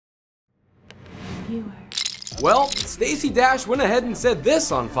Veuer. Well, Stacey Dash went ahead and said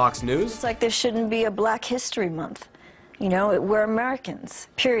this on Fox News. It's like there shouldn't be a Black History Month. You know, we're Americans,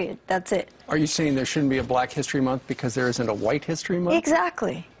 period. That's it. Are you saying there shouldn't be a Black History Month because there isn't a White History Month?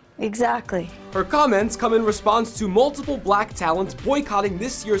 Exactly. Exactly. Her comments come in response to multiple black talents boycotting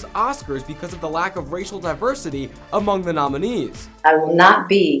this year's Oscars because of the lack of racial diversity among the nominees. I will not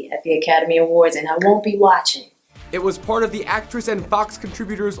be at the Academy Awards, and I won't be watching. It was part of the actress and Fox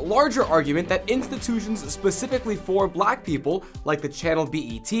contributor's larger argument that institutions specifically for black people, like the channel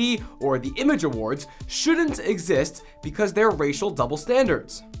BET or the Image Awards, shouldn't exist because they're racial double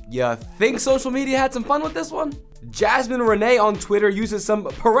standards. You think social media had some fun with this one? Jasmine Renee on Twitter uses some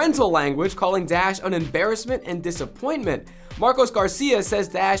parental language, calling Dash an embarrassment and disappointment. Marcos Garcia says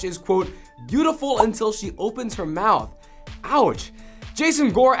Dash is, quote, beautiful until she opens her mouth. Ouch.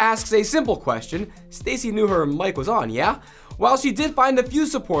 Jason Gore asks a simple question. Stacey knew her mic was on, yeah? While she did find a few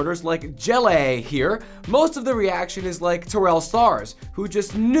supporters like Janela here, most of the reaction is like Terrell Stars, who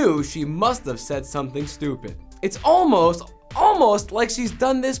just knew she must have said something stupid. It's almost like she's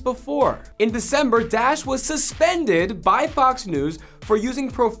done this before. In December, Dash was suspended by Fox News for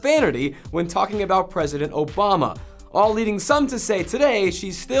using profanity when talking about President Obama, all leading some to say today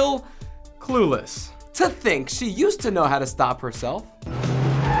she's still clueless. To think she used to know how to stop herself.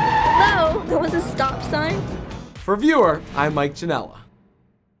 Hello, there was a stop sign. For Veuer, I'm Janela.